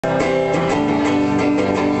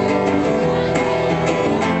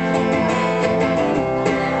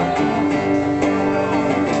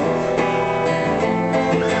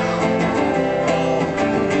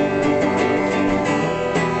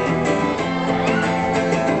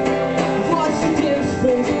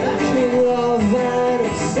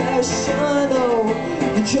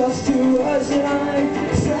Just two words that I'm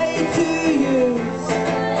afraid to use,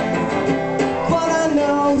 but I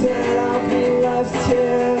know that I'll be left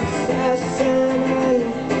here fascinated.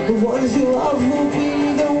 The ones you love will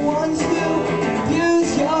be the ones who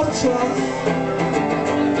abuse your trust.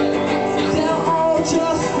 They'll all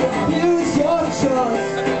just abuse your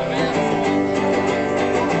trust.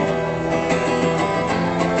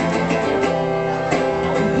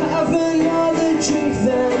 Have another drink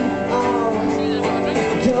then I'll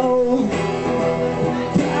go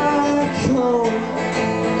back home.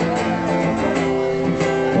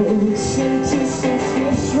 Listen to some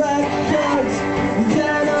Swiss records,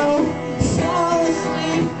 then I'll fall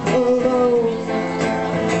asleep alone.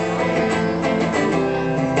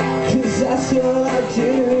 'Cause that's what I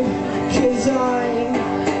do, 'cause I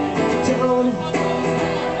don't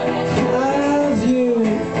have you.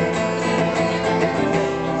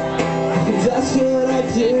 'Cause that's what I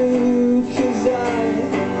do, 'cause I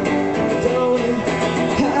don't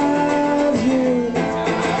have you.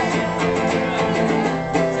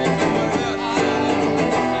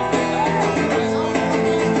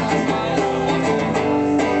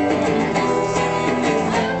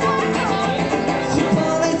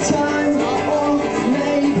 Upon a time, or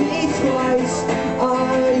maybe twice,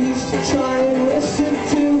 I used to try and listen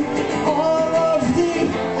to all of the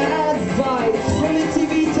advice from the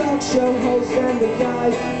TV talk show host and the guy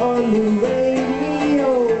on the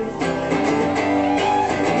radio.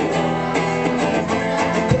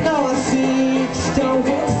 But now I see it just don't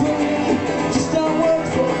work for me, just don't work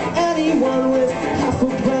for anyone with half a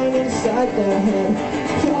brain inside their head,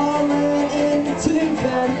 crawling into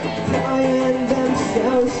bed, crying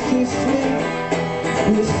themselves to sleep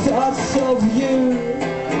with thoughts of you.